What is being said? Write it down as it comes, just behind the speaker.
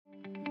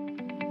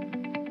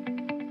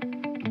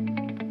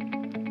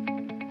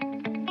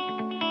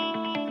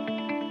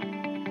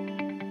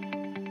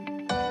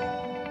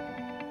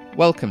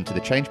Welcome to the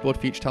Changeboard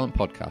Future Talent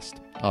Podcast,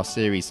 our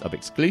series of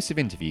exclusive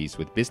interviews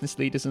with business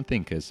leaders and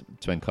thinkers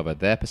to uncover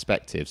their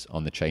perspectives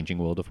on the changing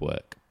world of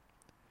work.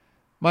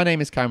 My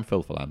name is Karen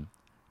Filfalan,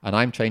 and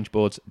I'm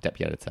Changeboard's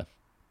Deputy Editor.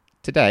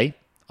 Today,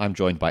 I'm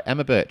joined by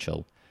Emma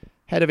Birchall,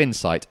 Head of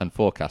Insight and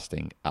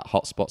Forecasting at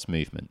Hotspots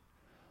Movement.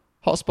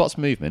 Hotspots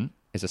Movement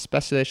is a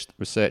specialist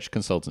research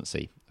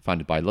consultancy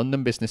founded by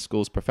London Business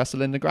School's Professor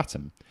Linda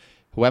Grattan,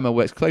 who Emma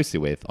works closely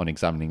with on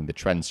examining the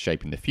trends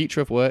shaping the future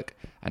of work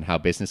and how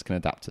business can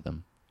adapt to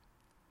them.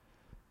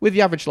 With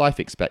the average life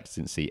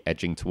expectancy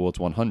edging towards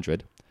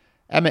 100,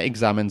 Emma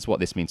examines what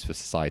this means for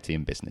society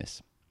and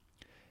business.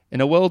 In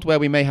a world where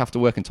we may have to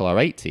work until our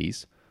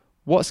 80s,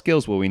 what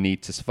skills will we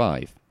need to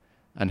survive?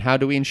 And how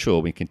do we ensure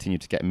we continue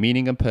to get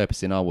meaning and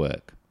purpose in our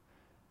work?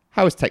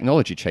 How is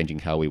technology changing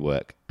how we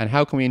work? And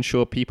how can we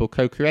ensure people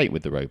co-create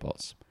with the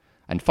robots?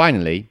 And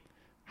finally,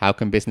 how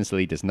can business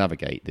leaders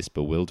navigate this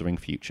bewildering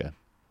future?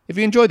 If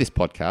you enjoy this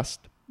podcast,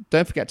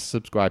 don't forget to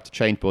subscribe to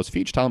Changeboard's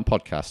Future Talent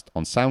Podcast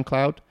on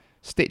SoundCloud,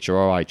 Stitcher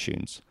or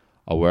iTunes,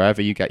 or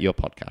wherever you get your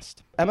podcast.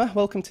 Emma,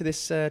 welcome to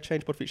this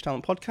Changeboard Future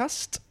Talent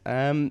Podcast.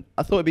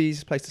 I thought the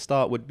easiest place to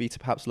start would be to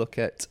perhaps look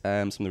at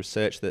some of the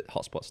research that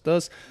Hotspots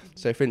does.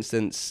 So, for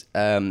instance,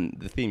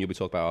 the theme you'll be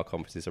talking about at our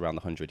conference is around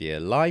the 100-year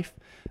life.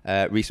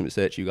 Recent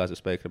research you guys have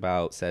spoken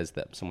about says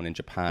that someone in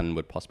Japan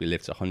would possibly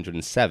live to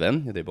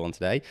 107 if they're born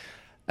today.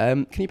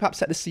 Can you perhaps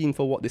set the scene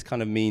for what this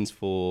kind of means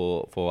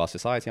for our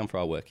society and for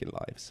our working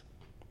lives?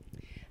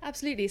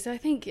 Absolutely. So I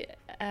think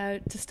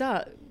to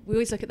start, we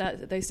always look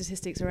at those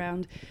statistics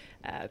around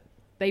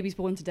babies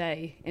born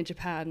today in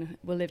Japan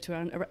will live to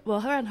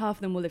around half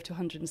of them will live to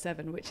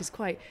 107, which is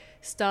quite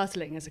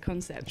startling as a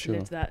concept to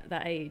live to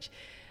that age.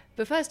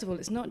 But first of all,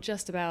 it's not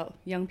just about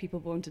young people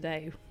born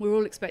today. We're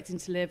all expecting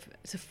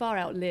to far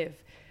outlive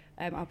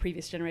our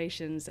previous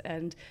generations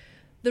and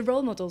the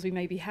role models we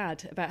maybe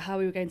had about how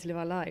we were going to live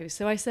our lives.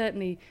 So I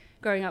certainly,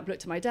 growing up,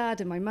 looked at my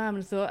dad and my mum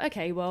and thought,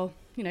 okay, well,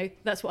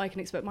 that's what I can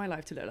expect my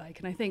life to look like.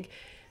 And I think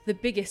the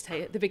biggest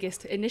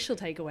initial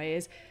takeaway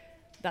is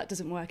that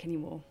doesn't work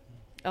anymore.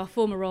 Our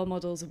former role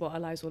models of what our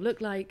lives will look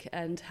like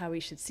and how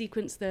we should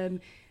sequence them,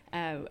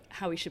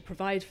 how we should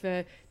provide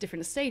for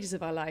different stages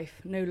of our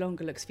life no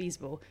longer looks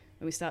feasible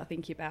when we start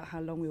thinking about how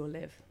long we will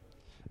live.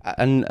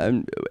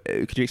 And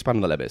could you expand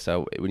on that a little bit?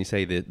 So when you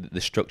say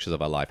the structures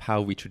of our life, how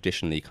we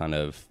traditionally kind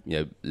of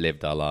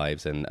lived our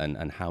lives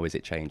and how is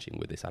it changing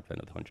with this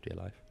advent of the 100-year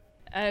life?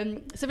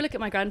 So if we look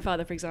at my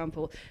grandfather, for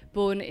example,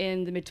 born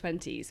in the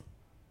mid-20s.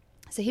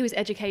 So he was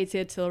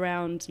educated till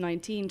around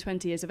 19,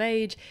 20 years of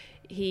age.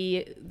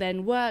 He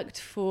then worked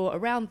for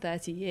around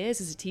 30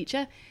 years as a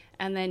teacher,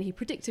 and then he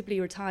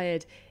predictably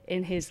retired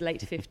in his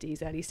late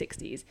 50s, early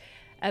 60s.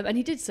 And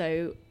he did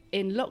so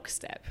in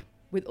lockstep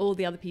with all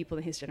the other people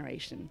in his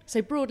generation.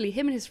 So broadly,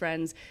 him and his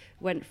friends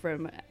went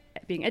from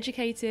being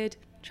educated,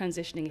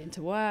 transitioning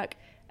into work,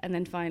 and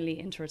then finally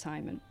into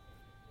retirement.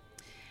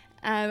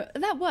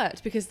 That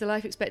worked because the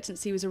life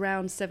expectancy was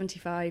around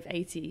 75,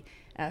 80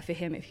 for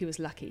him if he was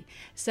lucky.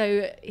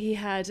 So he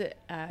had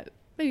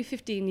maybe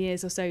 15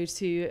 years or so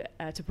to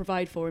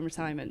provide for in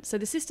retirement. So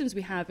the systems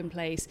we have in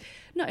place,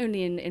 not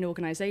only in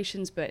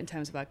organisations, but in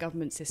terms of our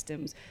government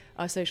systems,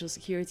 our social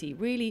security,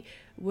 really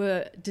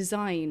were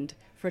designed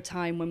for a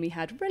time when we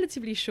had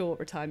relatively short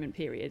retirement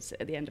periods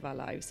at the end of our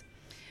lives.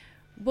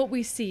 What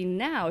we see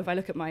now, if I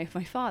look at my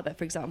father,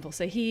 for example,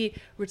 so he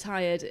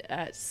retired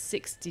at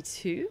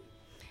 62,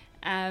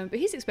 but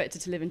he's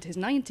expected to live into his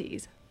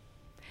 90s.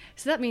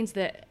 So that means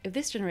that of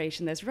this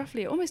generation, there's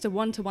roughly almost a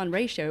 1-to-1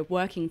 ratio of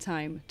working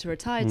time to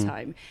retired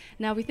time.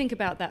 Now, we think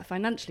about that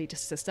financially,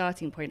 just as a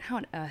starting point. How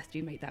on earth do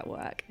you make that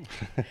work?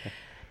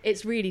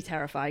 It's really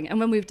terrifying. And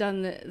when we've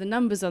done the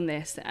numbers on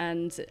this,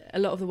 and a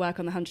lot of the work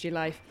on the 100-year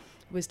life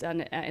was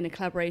done in a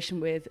collaboration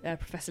with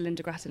Professor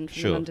Linda Grattan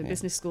from the London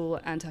Business School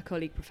and her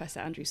colleague Professor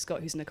Andrew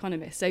Scott, who's an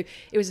economist. So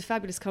it was a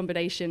fabulous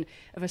combination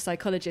of a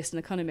psychologist and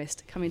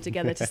economist coming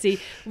together to see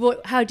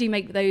how do you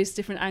make those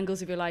different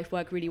angles of your life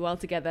work really well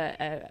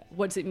together.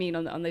 What does it mean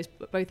on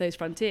both those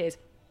frontiers?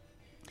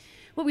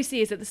 What we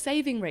see is that the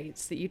saving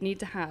rates that you'd need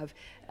to have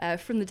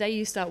from the day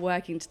you start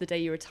working to the day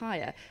you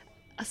retire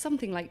are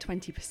something like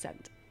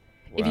 20%.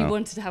 Wow. If you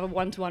wanted to have a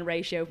 1-to-1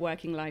 ratio of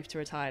working life to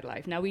retired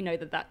life. Now, we know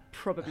that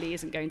probably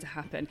isn't going to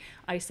happen.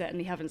 I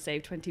certainly haven't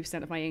saved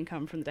 20% of my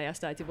income from the day I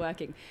started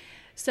working.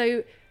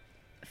 So,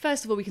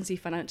 first of all, we can see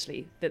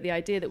financially that the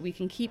idea that we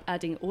can keep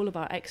adding all of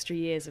our extra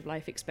years of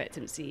life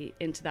expectancy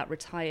into that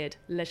retired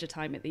leisure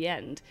time at the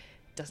end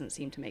doesn't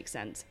seem to make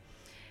sense.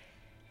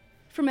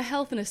 From a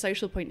health and a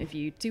social point of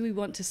view, do we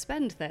want to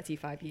spend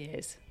 35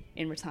 years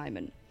in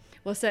retirement?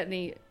 Well,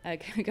 certainly,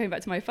 going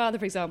back to my father,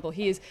 for example,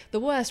 he is the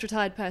worst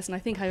retired person I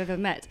think I've ever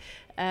met.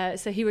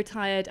 So he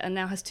retired and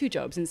now has 2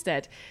 jobs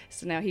instead.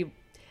 So now he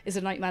is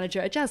a night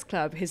manager at a jazz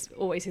club,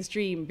 always his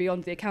dream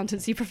beyond the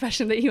accountancy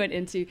profession that he went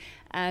into,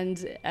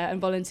 and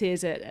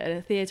volunteers at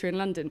a theatre in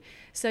London.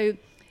 So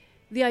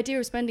the idea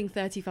of spending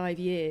 35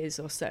 years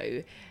or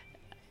so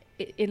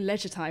in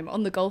leisure time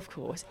on the golf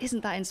course,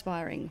 isn't that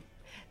inspiring?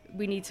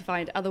 we need to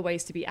find other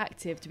ways to be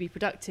active, to be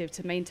productive,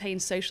 to maintain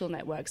social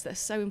networks that are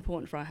so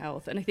important for our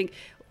health. And I think,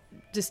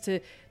 just to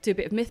do a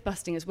bit of myth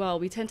busting as well,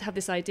 we tend to have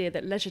this idea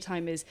that leisure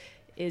time is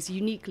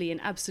uniquely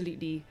and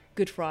absolutely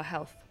good for our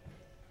health.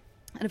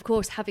 And of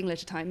course, having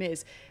leisure time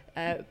is,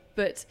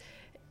 but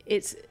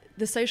it's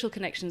the social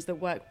connections that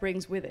work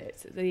brings with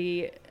it.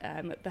 The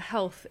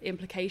health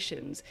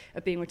implications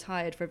of being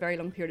retired for a very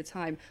long period of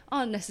time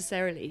aren't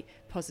necessarily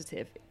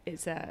positive.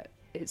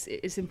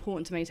 It's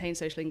important to maintain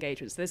social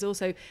engagements. There's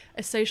also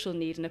a social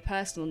need and a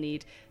personal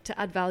need to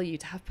add value,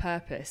 to have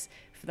purpose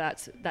for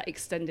that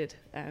extended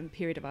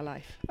period of our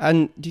life.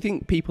 And do you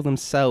think people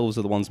themselves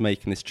are the ones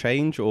making this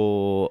change,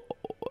 or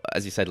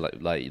as you said,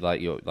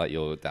 like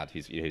your dad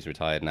who's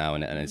retired now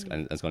and has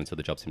gone into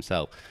other jobs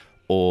himself,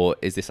 or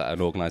is this at an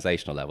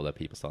organisational level that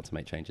people start to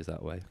make changes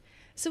that way?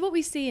 So what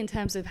we see in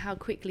terms of how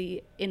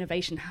quickly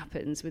innovation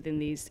happens within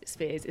these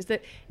spheres is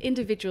that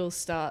individuals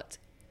start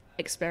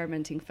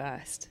experimenting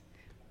first.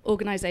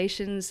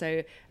 Organisations,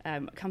 so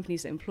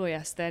companies that employ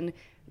us, then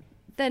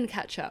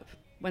catch up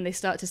when they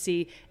start to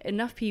see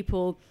enough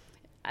people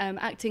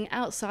acting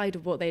outside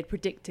of what they had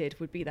predicted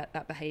would be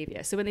that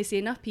behaviour. So when they see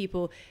enough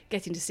people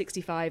getting to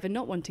 65 and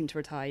not wanting to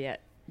retire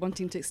yet,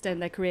 wanting to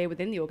extend their career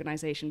within the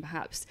organisation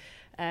perhaps,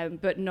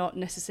 but not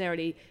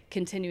necessarily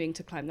continuing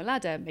to climb the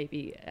ladder,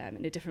 maybe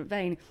in a different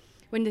vein,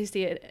 when they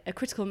see a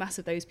critical mass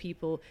of those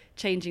people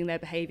changing their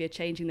behaviour,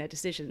 changing their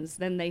decisions,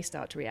 then they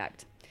start to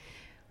react.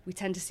 We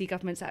tend to see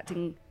governments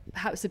acting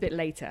perhaps a bit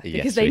later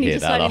because they need a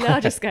slightly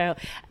larger scale.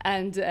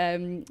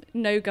 And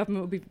no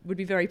government would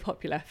be very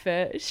popular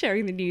for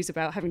sharing the news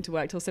about having to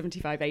work till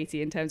 75,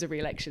 80 in terms of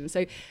re-election.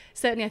 So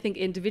certainly I think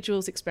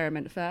individuals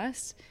experiment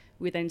first.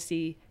 We then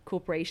see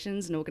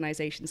corporations and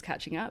organisations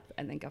catching up,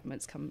 and then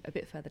governments come a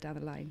bit further down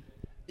the line.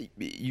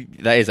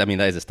 That is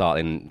a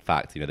startling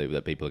fact,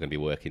 that people are going to be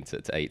working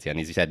to 80. And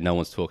as you said, no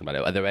one's talking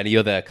about it. Are there any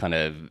other kind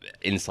of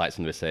insights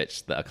from the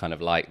research that are kind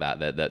of like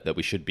that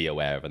we should be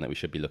aware of and that we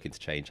should be looking to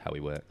change how we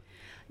work?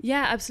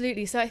 Yeah,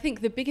 absolutely. So I think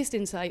the biggest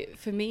insight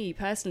for me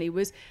personally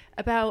was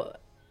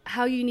about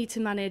how you need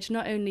to manage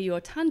not only your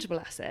tangible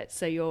assets,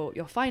 so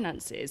your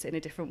finances, in a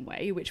different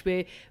way, which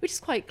is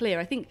quite clear.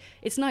 I think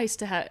it's nice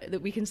to have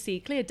that we can see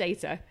clear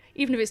data,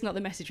 even if it's not the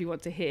message we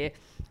want to hear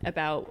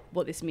about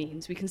what this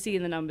means. We can see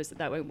in the numbers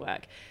that won't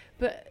work.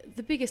 But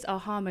the biggest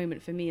aha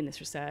moment for me in this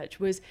research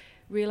was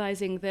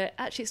realizing that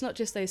actually it's not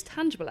just those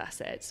tangible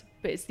assets,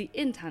 but it's the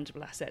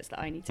intangible assets that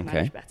I need to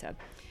manage better.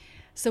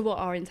 So what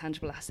are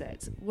intangible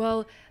assets?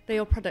 Well, they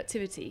are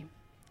productivity.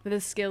 They're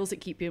the skills that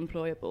keep you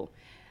employable.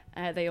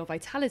 They are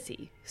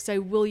vitality. So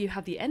will you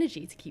have the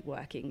energy to keep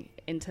working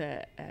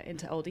into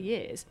older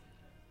years?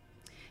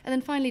 And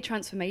then finally,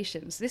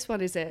 transformations. This one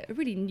is a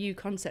really new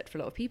concept for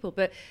a lot of people,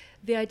 but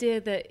the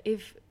idea that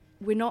if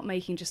we're not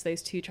making just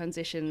those two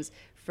transitions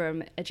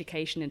from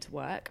education into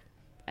work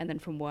and then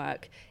from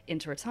work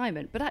into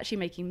retirement, but actually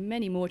making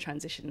many more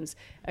transitions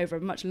over a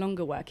much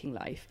longer working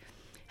life,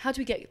 how do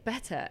we get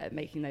better at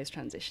making those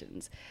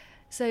transitions?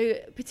 So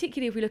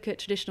particularly if we look at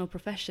traditional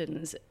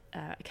professions,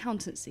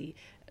 accountancy,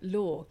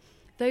 law,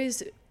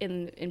 those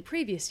in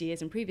previous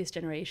years and previous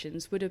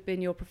generations would have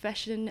been your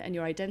profession and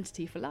your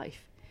identity for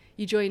life.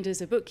 You joined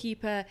as a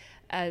bookkeeper,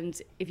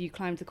 and if you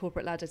climbed the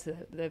corporate ladder to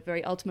the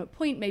very ultimate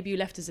point, maybe you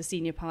left as a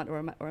senior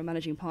partner or a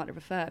managing partner of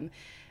a firm.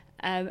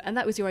 And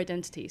that was your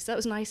identity. So that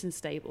was nice and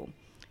stable.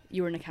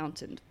 You were an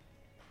accountant.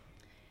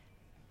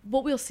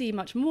 What we'll see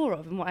much more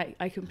of, and what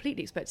I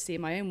completely expect to see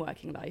in my own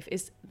working life,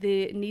 is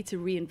the need to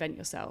reinvent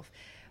yourself.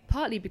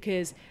 Partly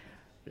because,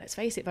 let's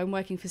face it, if I'm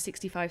working for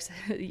 65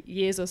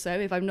 years or so,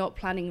 if I'm not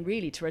planning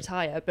really to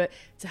retire, but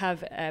to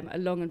have a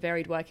long and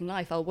varied working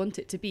life, I'll want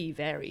it to be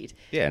varied.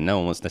 Yeah, no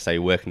one wants to necessarily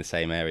work in the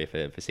same area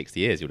for 60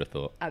 years, you would have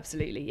thought.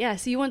 Absolutely, yeah.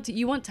 So you want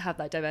to have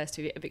that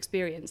diversity of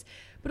experience.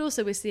 But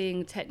also we're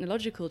seeing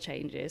technological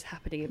changes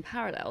happening in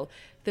parallel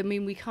that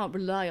mean we can't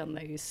rely on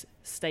those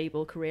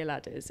stable career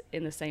ladders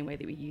in the same way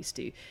that we used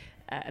to.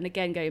 And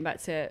again, going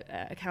back to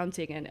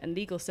accounting and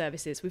legal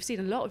services, we've seen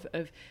a lot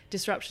of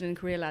disruption in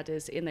career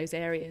ladders in those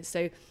areas.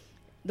 So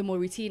the more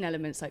routine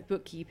elements like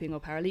bookkeeping or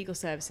paralegal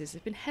services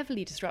have been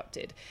heavily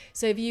disrupted.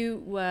 So if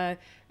you were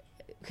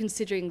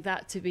considering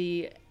that to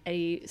be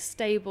a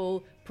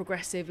stable,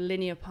 progressive,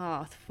 linear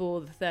path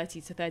for the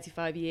 30 to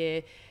 35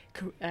 year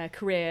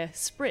career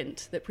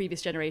sprint that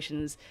previous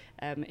generations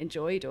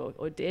enjoyed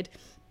or did,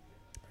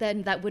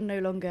 then that would no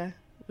longer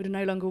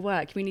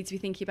work. We need to be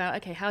thinking about,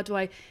 okay, how do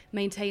I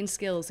maintain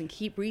skills and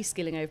keep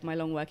reskilling over my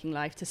long working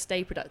life to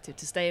stay productive,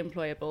 to stay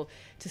employable,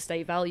 to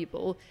stay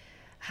valuable?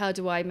 How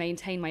do I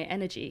maintain my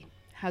energy?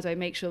 How do I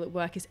make sure that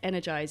work is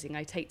energizing?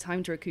 I take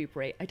time to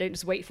recuperate. I don't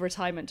just wait for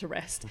retirement to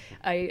rest.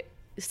 I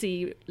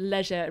see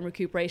leisure and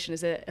recuperation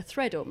as a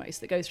thread almost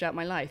that goes throughout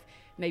my life.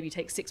 Maybe you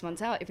take 6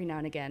 months out every now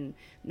and again.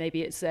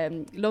 Maybe it's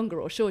longer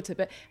or shorter,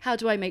 but how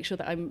do I make sure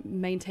that I'm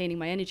maintaining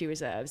my energy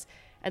reserves?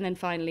 And then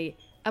finally,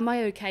 am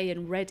I okay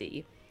and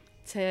ready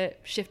to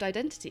shift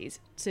identities,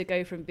 to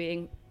go from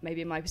being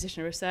maybe in my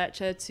position a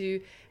researcher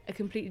to a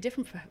completely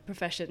different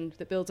profession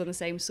that builds on the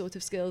same sort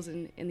of skills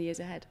in the years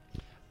ahead?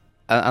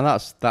 And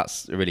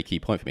that's a really key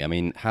point for me. I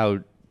mean, how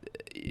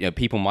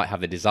people might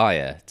have the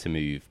desire to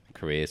move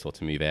careers or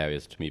to move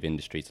areas, to move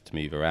industries, or to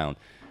move around.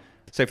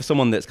 So for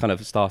someone that's kind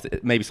of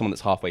started, maybe someone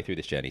that's halfway through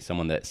this journey,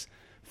 someone that's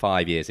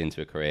 5 years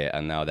into a career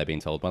and now they're being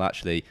told, well,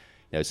 actually,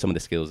 some of the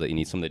skills that you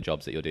need, some of the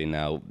jobs that you're doing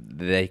now,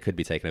 they could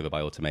be taken over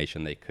by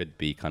automation. They could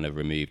be kind of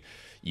removed.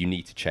 You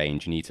need to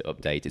change. You need to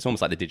update. It's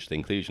almost like the digital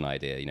inclusion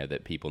idea,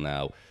 that people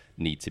now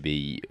need to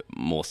be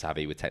more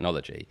savvy with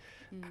technology.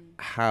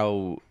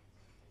 How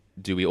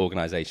do we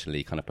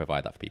organisationally kind of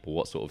provide that for people?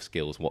 What sort of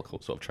skills, what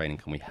sort of training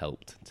can we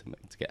help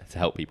to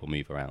help people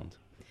move around?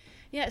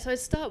 Yeah, so I'd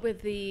start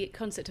with the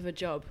concept of a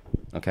job.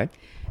 Okay.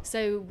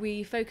 So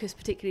we focus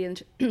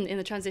particularly in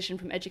the transition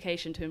from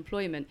education to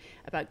employment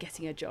about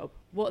getting a job.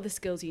 What are the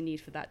skills you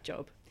need for that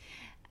job?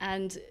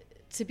 And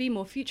to be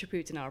more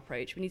future-proofed in our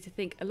approach, we need to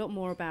think a lot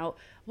more about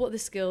what are the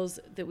skills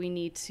that we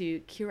need to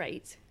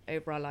curate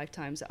over our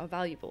lifetimes that are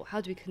valuable. How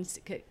do we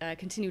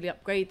continually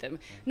upgrade them?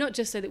 Not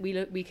just so that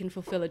we can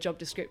fulfill a job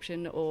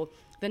description or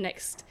the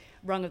next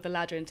rung of the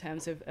ladder in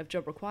terms of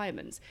job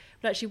requirements,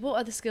 but actually what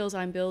are the skills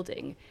I'm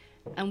building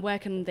and where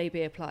can they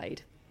be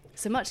applied?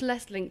 So much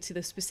less linked to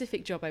the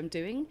specific job I'm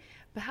doing,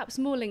 perhaps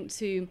more linked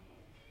to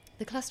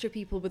the cluster of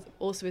people with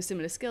also a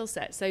similar skill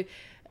set. So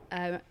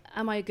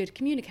am I a good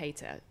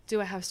communicator?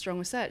 Do I have strong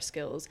research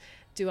skills?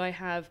 Do I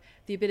have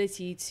the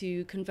ability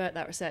to convert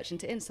that research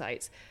into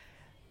insights?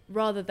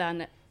 Rather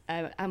than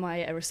am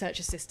I a research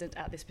assistant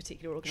at this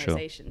particular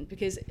organisation? Sure.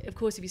 Because, of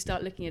course, if you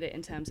start looking at it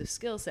in terms of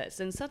skill sets,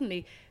 then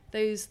suddenly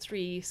those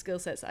 3 skill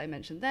sets that I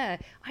mentioned there,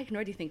 I can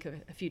already think of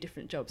a few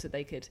different jobs that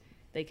they could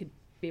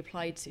be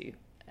applied to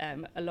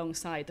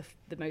alongside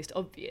the most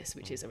obvious,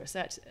 which is a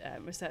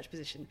research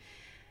position.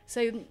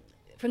 So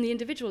from the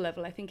individual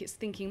level, I think it's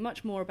thinking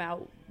much more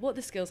about what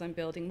the skills I'm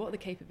building, what are the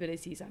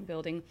capabilities I'm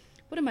building,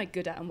 what am I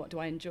good at and what do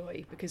I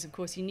enjoy? Because, of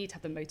course, you need to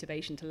have the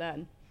motivation to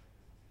learn.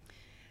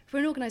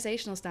 From an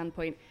organisational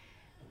standpoint,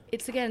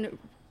 it's, again,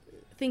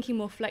 thinking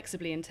more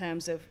flexibly in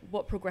terms of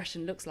what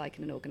progression looks like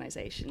in an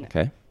organisation.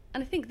 Okay.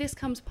 And I think this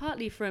comes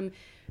partly from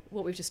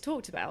what we've just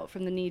talked about,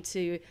 from the need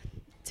to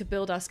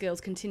build our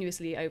skills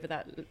continuously over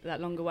that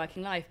longer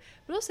working life,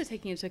 but also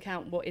taking into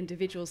account what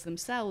individuals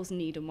themselves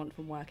need and want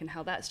from work and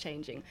how that's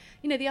changing.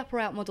 The up or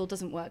out model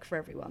doesn't work for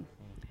everyone.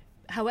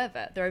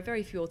 However, there are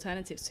very few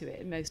alternatives to it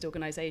in most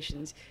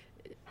organisations.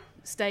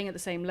 Staying at the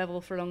same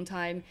level for a long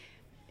time,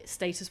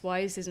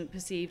 status-wise, isn't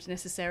perceived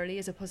necessarily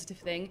as a positive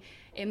thing.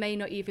 It may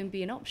not even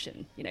be an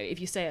option. If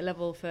you stay at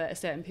level for a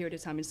certain period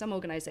of time in some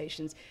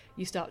organisations,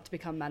 you start to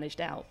become managed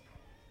out.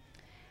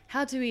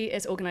 How do we,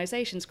 as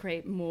organisations,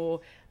 create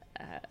more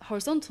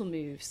horizontal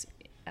moves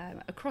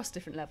across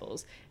different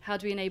levels? How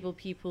do we enable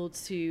people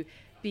to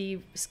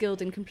be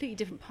skilled in completely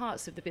different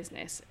parts of the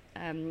business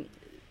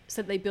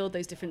so that they build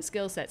those different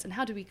skill sets? And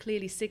how do we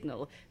clearly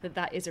signal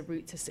that is a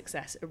route to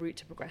success, a route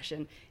to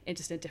progression in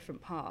just a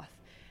different path?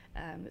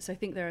 So I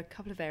think there are a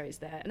couple of areas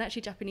there. And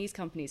actually Japanese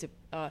companies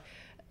have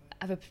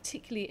a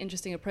particularly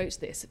interesting approach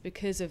to this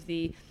because of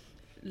the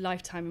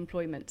lifetime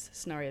employment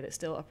scenario that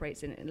still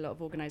operates in a lot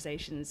of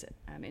organisations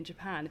in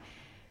Japan.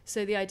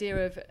 So the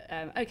idea of,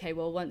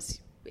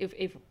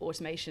 if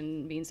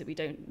automation means that we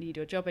don't need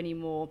your job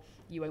anymore,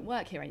 you won't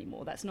work here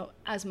anymore, that's not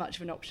as much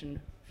of an option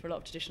for a lot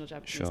of traditional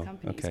Japanese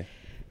companies. Okay.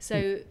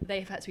 So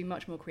they've had to be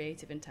much more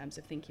creative in terms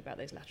of thinking about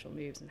those lateral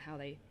moves and how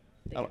they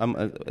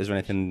is there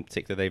anything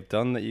particular they've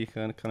done that you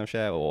can kind of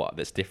share, or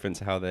that's different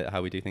to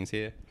how we do things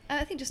here?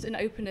 I think just an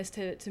openness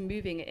to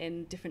moving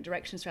in different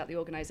directions throughout the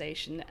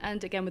organisation,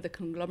 and again with the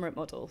conglomerate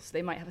model, so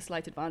they might have a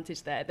slight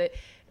advantage there, that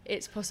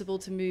it's possible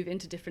to move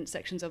into different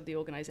sections of the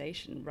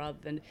organisation rather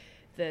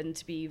than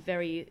to be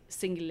very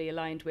singularly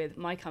aligned with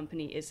my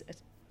company is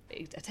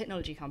a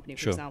technology company,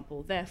 for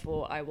example,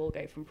 therefore I will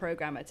go from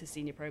programmer to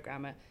senior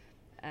programmer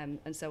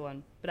and so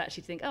on. But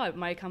actually think,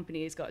 my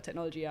company has got a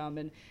technology arm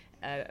and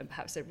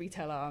perhaps a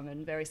retail arm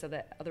and various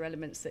other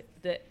elements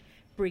that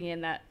bring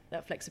in that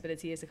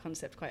flexibility as a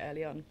concept quite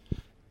early on.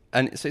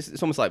 And so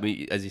it's almost like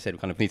we, as you said, we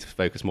kind of need to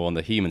focus more on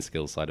the human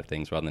skills side of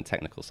things rather than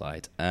technical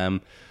side.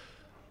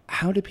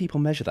 How do people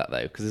measure that,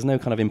 though? Because there's no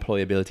kind of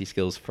employability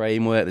skills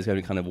framework. There's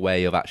no kind of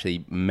way of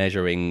actually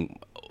measuring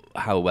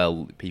how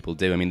well people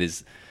do. I mean,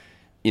 there's,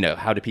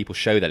 how do people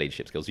show their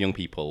leadership skills? Young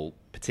people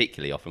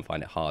particularly often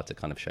find it hard to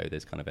kind of show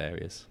those kind of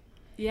areas.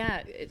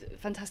 Yeah,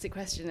 fantastic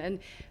question. And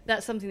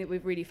that's something that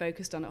we've really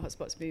focused on at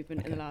Hotspots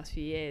Movement in the last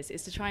few years,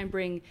 is to try and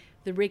bring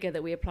the rigour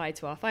that we apply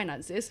to our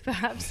finances,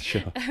 perhaps,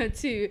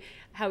 to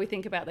how we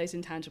think about those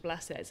intangible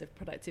assets of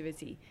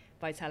productivity,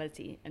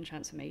 vitality and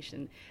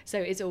transformation. So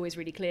it's always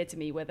really clear to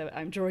me whether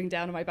I'm drawing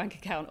down on my bank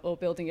account or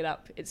building it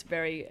up. It's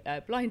very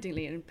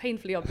blindingly and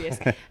painfully obvious.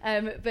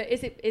 But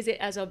is it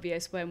as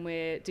obvious when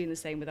we're doing the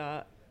same with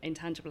our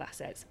intangible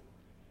assets?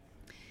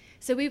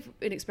 So we've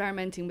been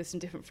experimenting with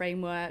some different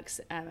frameworks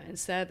and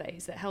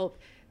surveys that help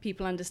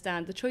people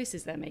understand the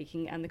choices they're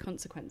making and the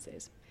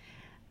consequences.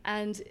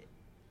 And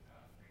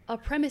our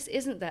premise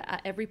isn't that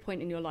at every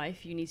point in your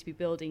life you need to be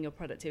building your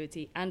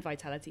productivity and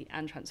vitality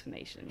and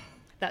transformation.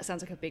 that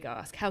sounds like a big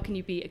ask. How can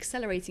you be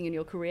accelerating in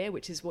your career,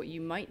 which is what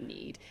you might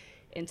need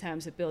in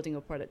terms of building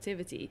your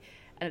productivity,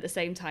 and at the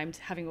same time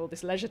having all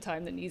this leisure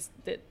time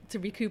to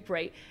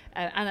recuperate,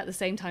 and at the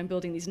same time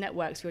building these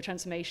networks for your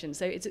transformation.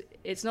 So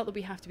it's not that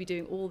we have to be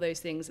doing all those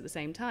things at the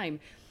same time,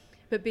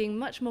 but being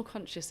much more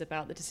conscious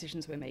about the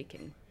decisions we're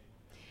making.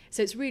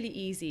 So it's really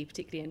easy,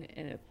 particularly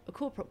in a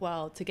corporate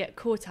world, to get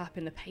caught up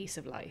in the pace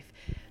of life,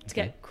 to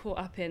get caught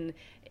up in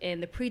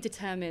the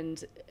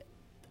predetermined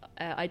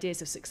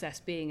ideas of success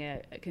being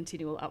a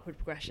continual upward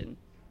progression.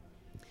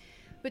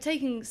 But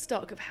taking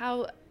stock of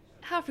how,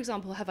 for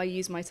example, have I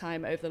used my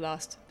time over the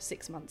last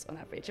 6 months on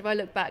average? If I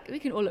look back, we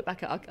can all look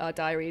back at our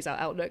diaries, our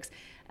outlooks,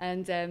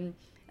 and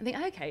think,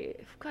 okay,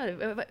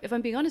 God, if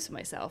I'm being honest with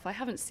myself, I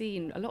haven't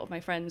seen a lot of my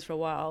friends for a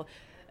while,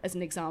 as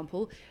an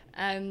example.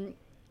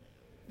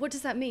 What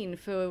does that mean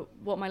for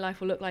what my life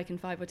will look like in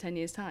 5 or 10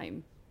 years'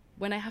 time?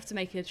 When I have to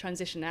make a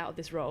transition out of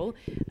this role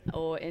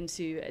or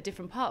into a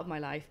different part of my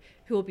life,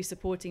 who will be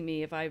supporting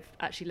me if I've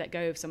actually let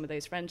go of some of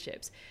those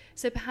friendships?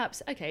 So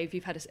perhaps, okay, if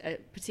you've had a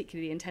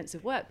particularly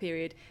intensive work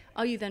period,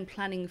 are you then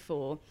planning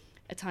for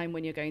a time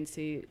when you're going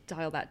to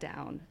dial that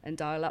down and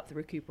dial up the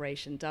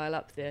recuperation, dial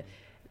up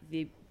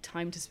the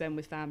time to spend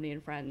with family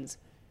and friends?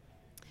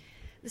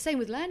 The same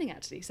with learning,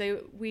 actually.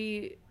 So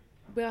we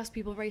ask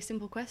people very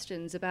simple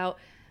questions about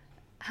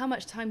how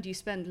much time do you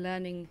spend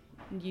learning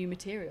new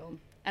material,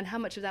 and how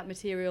much of that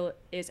material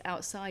is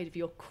outside of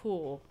your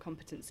core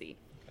competency.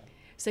 Okay.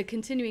 So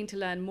continuing to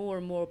learn more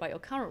and more about your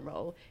current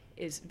role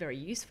is very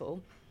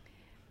useful,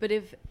 but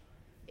if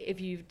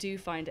you do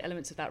find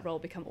elements of that role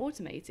become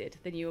automated,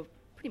 then you're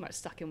pretty much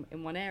stuck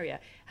in one area.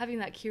 Having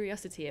that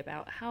curiosity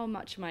about how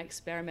much am I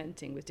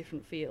experimenting with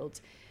different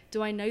fields?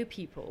 Do I know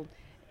people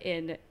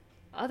in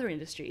other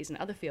industries and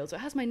other fields, or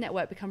has my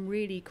network become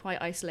really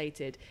quite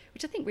isolated,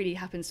 which I think really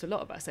happens to a lot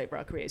of us over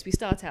our careers. We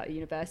start out at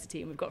university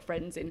and we've got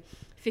friends in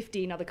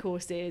 15 other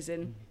courses,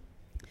 and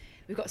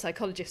we've got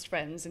psychologist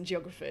friends and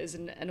geographers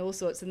and all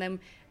sorts, and then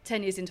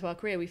 10 years into our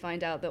career we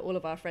find out that all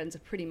of our friends are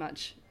pretty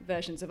much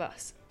versions of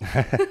us,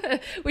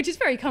 which is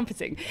very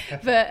comforting,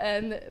 but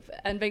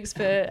and makes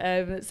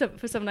for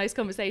some nice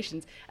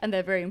conversations, and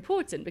they're very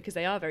important because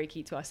they are very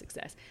key to our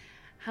success.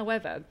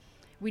 However,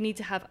 we need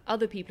to have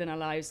other people in our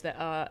lives that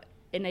are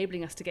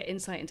enabling us to get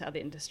insight into other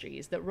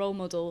industries, that role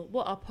model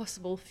what our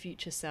possible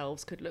future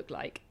selves could look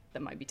like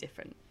that might be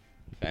different.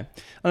 Okay. And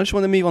I just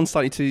want to move on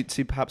slightly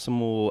to perhaps some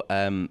more,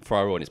 for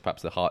our audience,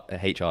 perhaps the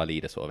HR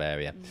leader sort of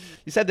area.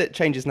 You said that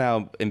changes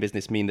now in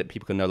business mean that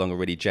people can no longer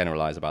really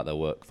generalize about their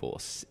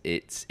workforce.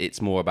 It's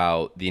more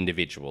about the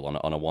individual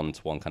on a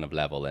one-to-one kind of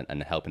level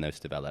and helping those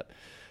develop.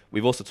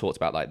 We've also talked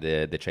about like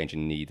the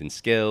changing need and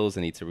skills,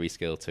 the need to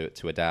reskill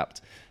to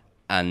adapt.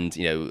 And,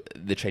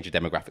 the change of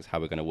demographics,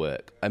 how we're going to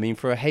work. I mean,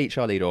 for a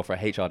HR leader or for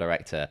a HR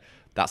director,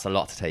 that's a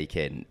lot to take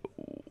in.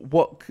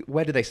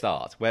 Where do they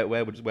start?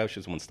 Where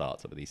should someone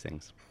start some of these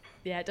things?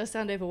 Yeah, it does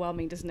sound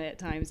overwhelming, doesn't it, at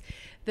times?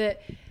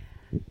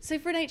 So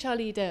for an HR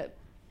leader,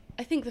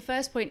 I think the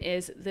first point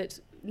is that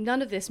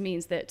none of this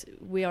means that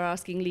we are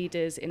asking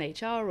leaders in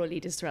HR or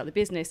leaders throughout the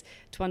business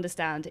to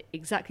understand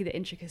exactly the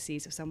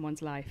intricacies of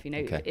someone's life.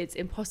 Okay. It's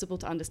impossible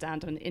to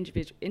understand on an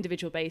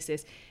individual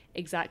basis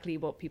exactly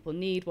what people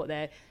need, what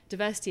their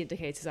diversity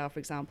indicators are, for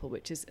example,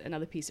 which is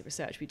another piece of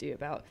research we do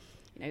about,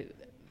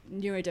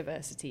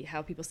 neurodiversity,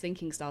 how people's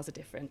thinking styles are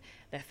different,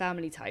 their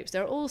family types.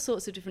 There are all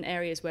sorts of different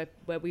areas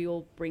where we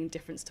all bring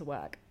difference to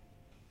work.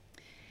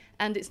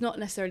 And it's not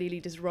necessarily a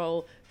leader's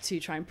role to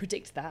try and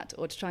predict that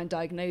or to try and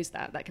diagnose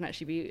that. That can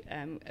actually be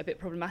a bit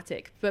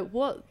problematic. But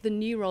what the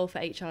new role for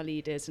HR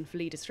leaders and for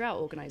leaders throughout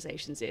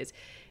organisations is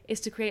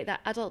to create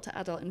that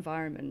adult-to-adult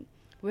environment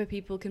where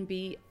people can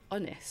be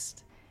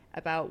honest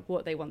about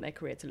what they want their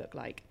career to look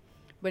like,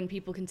 when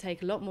people can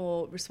take a lot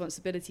more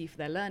responsibility for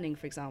their learning,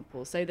 for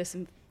example. So there's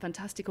some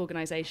fantastic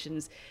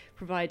organisations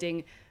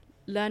providing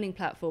learning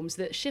platforms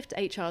that shift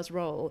HR's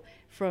role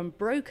from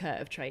broker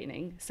of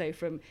training, so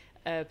from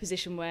a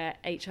position where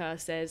HR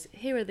says,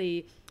 here are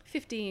the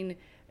 15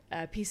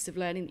 pieces of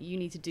learning that you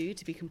need to do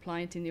to be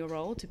compliant in your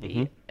role, to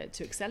be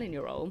to excel in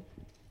your role,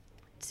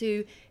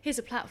 to here's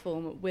a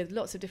platform with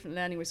lots of different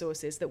learning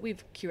resources that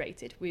we've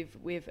curated.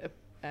 We've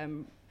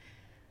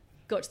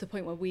got to the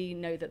point where we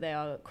know that they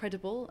are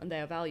credible and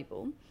they are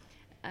valuable,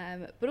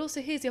 but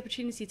also here's the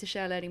opportunity to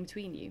share learning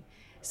between you.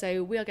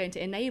 So we are going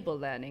to enable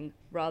learning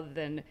rather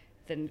than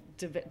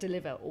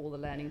deliver all the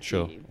learning to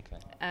you.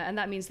 Okay. And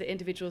that means that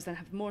individuals then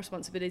have more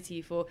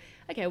responsibility for,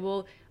 okay,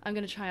 well, I'm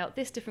going to try out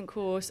this different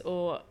course,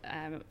 or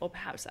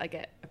perhaps I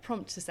get a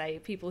prompt to say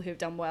people who have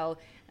done well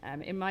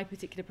in my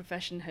particular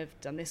profession have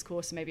done this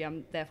course, and maybe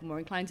I'm therefore more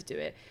inclined to do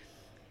it.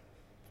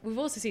 We've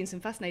also seen some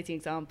fascinating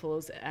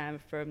examples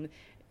from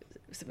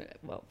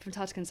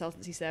Tata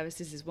Consultancy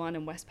Services is one,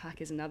 and Westpac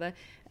is another,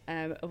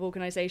 of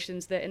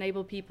organisations that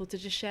enable people to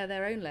just share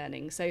their own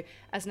learning. So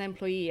as an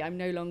employee, I'm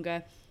no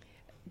longer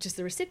just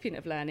the recipient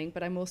of learning,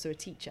 but I'm also a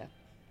teacher.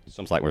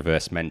 Sounds like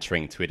reverse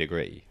mentoring to a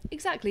degree.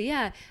 Exactly,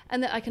 yeah.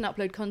 And that I can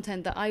upload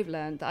content that I've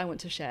learned that I want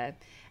to share.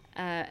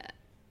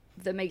 The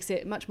that makes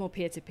it much more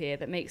peer-to-peer,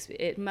 that makes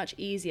it much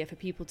easier for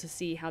people to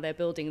see how they're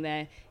building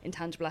their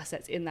intangible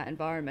assets in that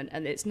environment.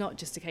 And it's not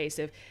just a case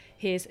of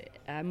here's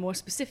more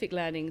specific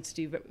learning to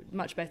do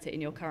much better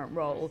in your current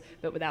role,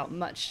 but without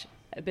much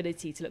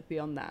ability to look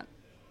beyond that.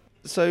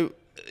 So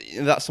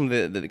that's some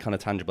of the kind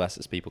of tangible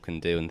assets people can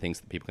do and things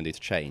that people can do to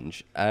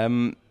change.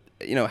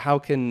 How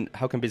can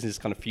businesses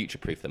kind of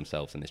future-proof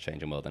themselves in this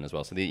changing world then as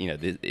well? So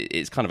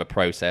it's kind of a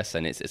process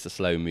and it's a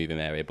slow-moving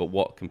area, but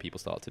what can people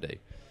start to do?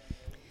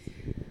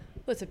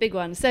 Well, it's a big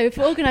one. So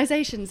for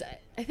organisations,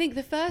 I think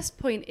the first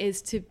point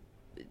is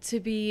to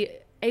be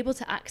able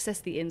to access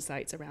the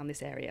insights around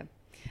this area.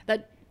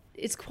 That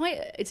it's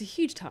a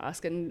huge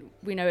task, and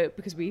we know it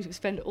because we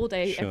spend all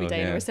day, every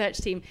day in a research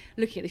team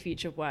looking at the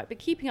future of work. But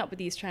keeping up with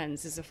these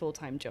trends is a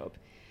full-time job.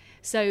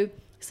 So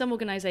some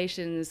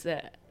organisations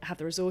that have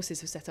the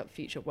resources have set up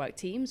future work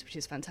teams, which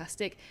is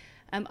fantastic.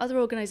 Other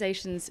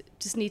organisations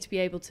just need to be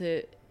able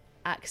to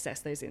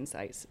access those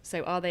insights.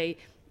 So are they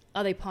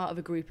part of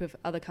a group of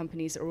other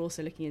companies that are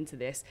also looking into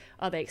this?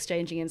 Are they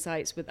exchanging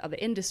insights with other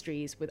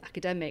industries, with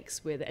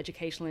academics, with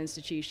educational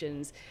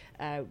institutions,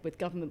 with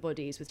government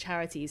bodies, with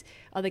charities?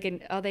 Are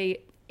they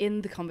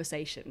in the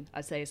conversation,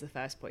 I'd say, is the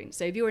first point.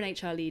 So if you're an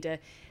HR leader,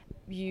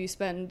 you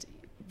spend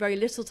very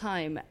little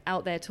time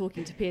out there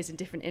talking to peers in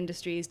different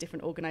industries,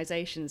 different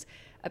organisations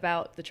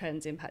about the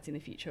trends impacting the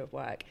future of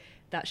work.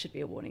 That should be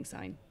a warning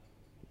sign.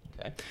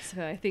 Okay.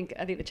 So I think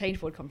the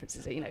Change Board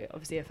conferences are,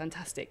 obviously a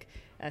fantastic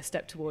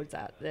step towards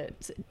that.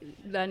 That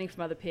learning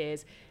from other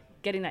peers,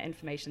 getting that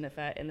information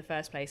in the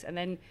first place, and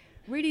then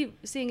really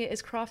seeing it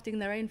as crafting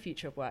their own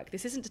future of work.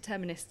 This isn't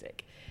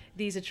deterministic.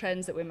 These are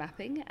trends that we're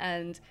mapping,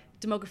 and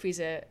demography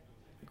is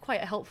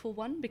quite a helpful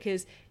one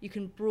because you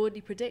can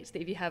broadly predict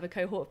that if you have a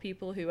cohort of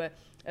people who are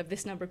of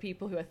this number of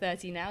people who are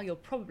 30 now, you'll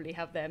probably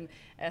have them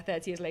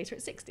 30 years later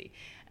at 60.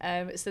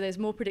 So there's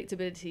more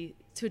predictability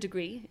to a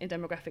degree in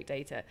demographic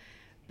data.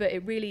 But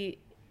it really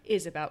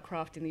is about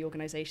crafting the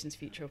organisation's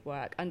future of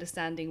work,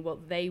 understanding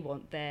what they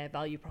want their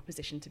value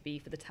proposition to be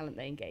for the talent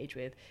they engage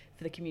with,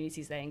 for the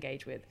communities they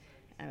engage with,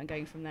 and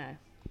going from there.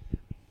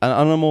 And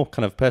on a more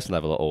kind of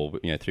personal level,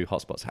 or through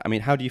hotspots, I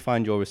mean, how do you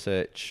find your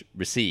research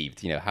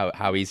received?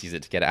 How easy is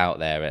it to get it out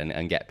there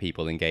and get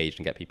people engaged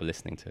and get people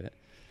listening to it?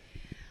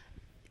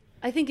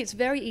 I think it's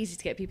very easy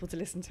to get people to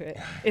listen to it.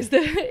 Is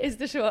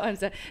the short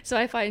answer. So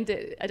I don't find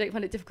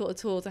it difficult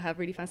at all to have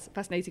really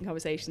fascinating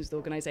conversations with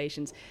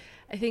organisations.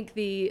 I think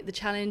the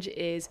challenge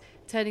is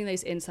turning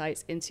those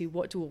insights into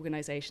what do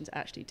organisations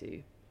actually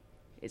do.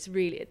 It's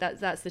really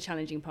that's the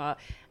challenging part,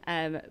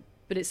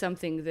 but it's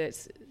something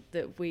that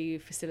we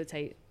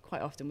facilitate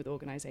quite often with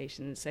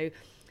organisations. So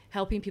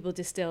helping people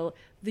distill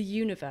the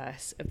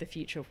universe of the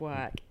future of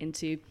work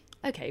into,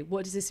 okay,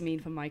 what does this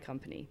mean for my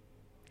company?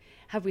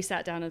 Have we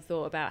sat down and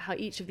thought about how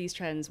each of these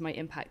trends might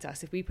impact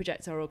us if we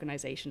project our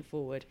organisation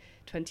forward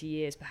 20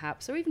 years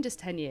perhaps, or even just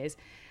 10 years?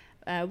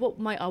 What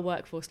might our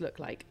workforce look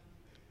like?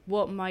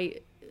 What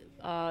might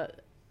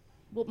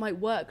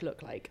work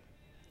look like?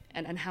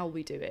 And how will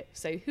we do it?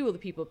 So who will the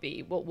people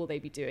be? What will they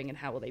be doing? And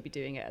how will they be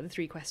doing it? Are the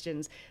three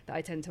questions that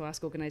I tend to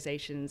ask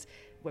organisations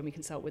when we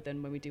consult with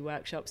them, when we do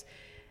workshops,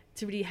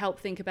 to really help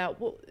think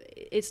about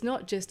it's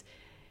not just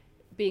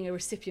being a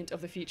recipient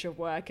of the future of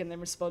work and then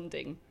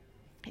responding.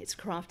 It's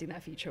crafting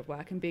that future of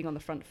work, and being on the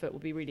front foot will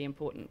be really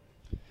important.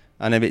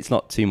 And if it's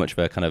not too much of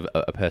a kind of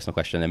a personal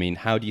question, I mean,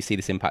 how do you see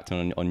this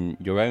impacting on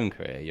your own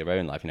career, your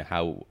own life?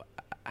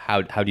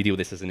 How do you deal with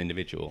this as an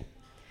individual?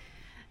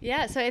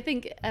 Yeah, so I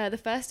think the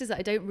first is that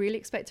I don't really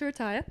expect to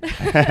retire,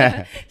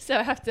 so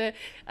I have to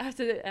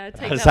take that.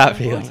 How does that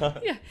feel?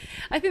 Yeah,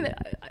 I think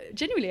that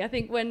genuinely, I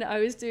think when I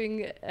was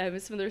doing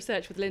some of the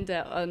research with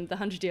Linda on the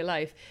 100-year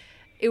life,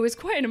 it was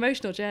quite an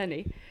emotional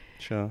journey.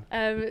 Sure.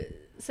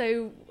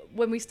 So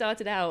when we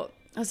started out,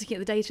 I was looking at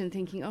the data and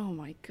thinking, oh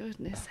my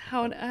goodness,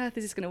 how on earth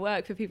is this going to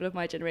work for people of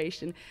my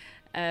generation?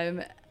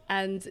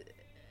 And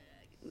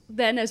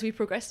then as we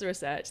progressed the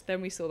research, then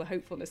we saw the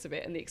hopefulness of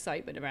it and the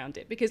excitement around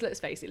it. Because let's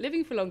face it,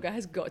 living for longer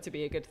has got to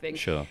be a good thing.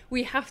 Sure.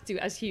 We have to,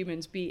 as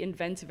humans, be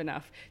inventive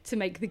enough to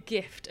make the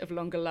gift of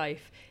longer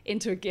life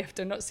into a gift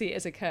and not see it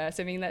as a curse.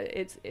 I mean,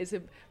 it's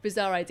a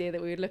bizarre idea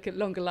that we would look at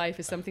longer life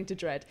as something to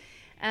dread.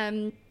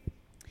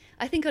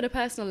 I think on a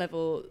personal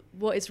level,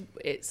 what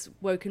it's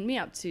woken me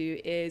up to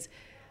is,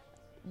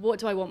 what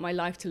do I want my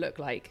life to look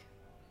like?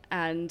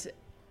 And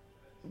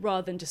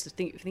rather than just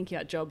thinking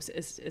about jobs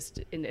as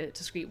in a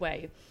discrete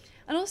way.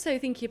 And also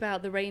thinking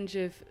about the range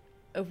of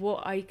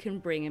what I can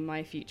bring in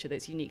my future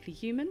that's uniquely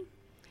human.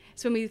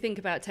 So when we think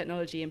about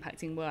technology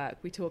impacting work,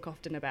 we talk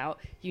often about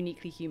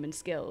uniquely human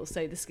skills,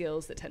 so the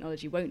skills that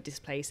technology won't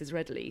displace as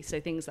readily, so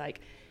things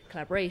like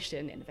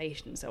collaboration,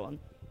 innovation, and so on.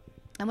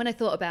 And when I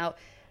thought about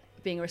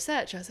being a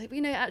researcher, I was like,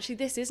 actually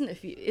this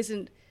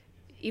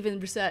even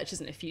research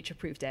isn't a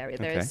future-proofed area.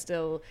 Okay. There is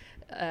still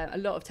a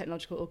lot of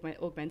technological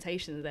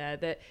augmentation there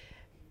that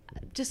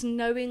just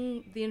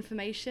knowing the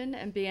information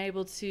and being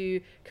able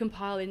to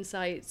compile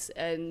insights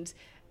and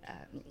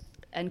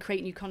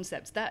create new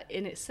concepts, that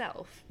in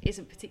itself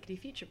isn't particularly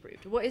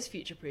future-proofed. What is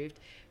future-proofed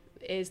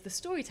is the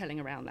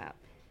storytelling around that.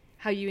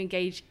 how you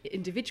engage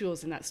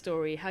individuals in that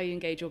story, how you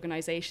engage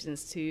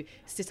organisations to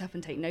sit up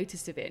and take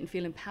notice of it and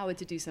feel empowered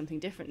to do something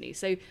differently.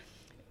 So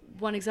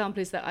one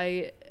example is that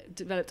I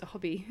developed a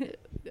hobby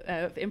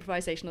of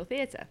improvisational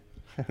theatre.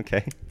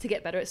 Okay. To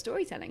get better at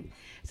storytelling.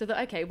 So that,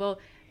 okay, well,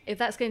 if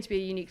that's going to be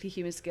a uniquely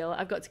human skill,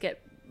 I've got to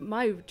get,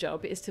 my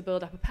job is to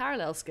build up a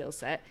parallel skill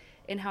set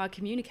in how I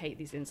communicate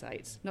these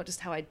insights, not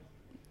just how I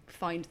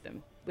find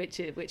them, which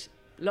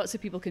lots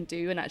of people can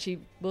do, and actually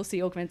we'll see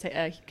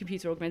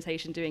computer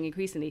augmentation doing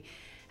increasingly.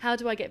 How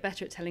do I get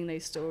better at telling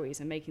those stories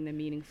and making them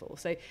meaningful?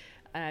 So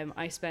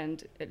I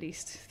spend at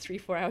least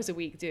 3-4 hours a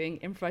week doing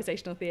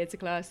improvisational theatre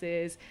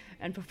classes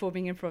and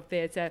performing improv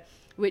theatre,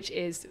 which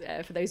is,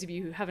 for those of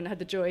you who haven't had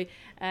the joy,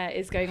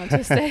 is going onto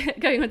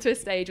a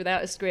stage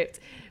without a script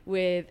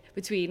with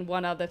between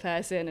one other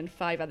person and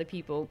 5 other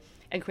people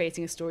and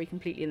creating a story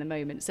completely in the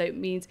moment. So it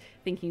means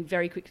thinking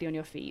very quickly on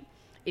your feet.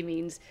 It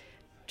means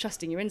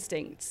trusting your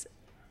instincts.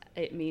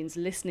 It means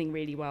listening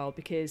really well,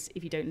 because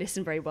if you don't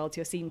listen very well to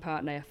your scene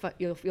partner,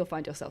 you'll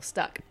find yourself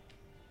stuck.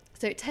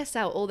 So it tests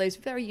out all those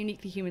very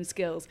uniquely human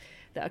skills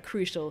that are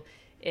crucial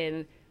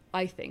in,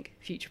 I think,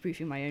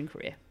 future-proofing my own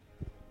career.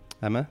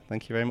 Emma,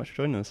 thank you very much for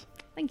joining us.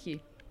 Thank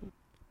you.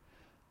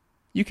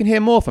 You can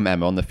hear more from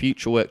Emma on the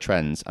future work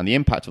trends and the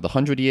impact of the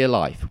 100-year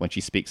life when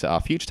she speaks at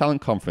our Future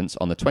Talent Conference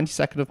on the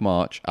 22nd of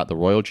March at the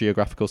Royal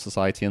Geographical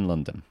Society in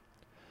London.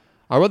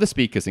 Our other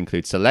speakers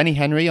include Sir Lenny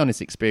Henry on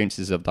his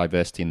experiences of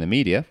diversity in the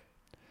media,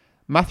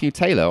 Matthew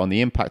Taylor on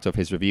the impact of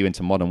his review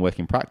into modern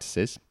working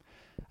practices,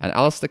 and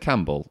Alistair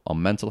Campbell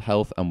on mental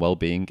health and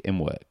well-being in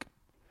work.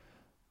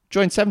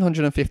 Join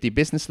 750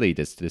 business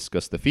leaders to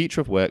discuss the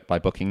future of work by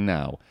booking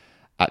now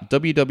at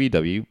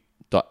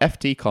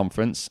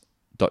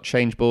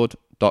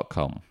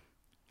www.ftconference.changeboard.com.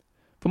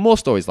 For more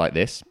stories like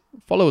this,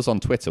 follow us on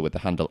Twitter with the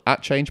handle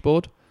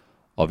 @changeboard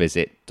or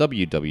visit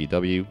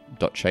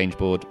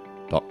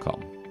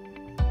www.changeboard.com.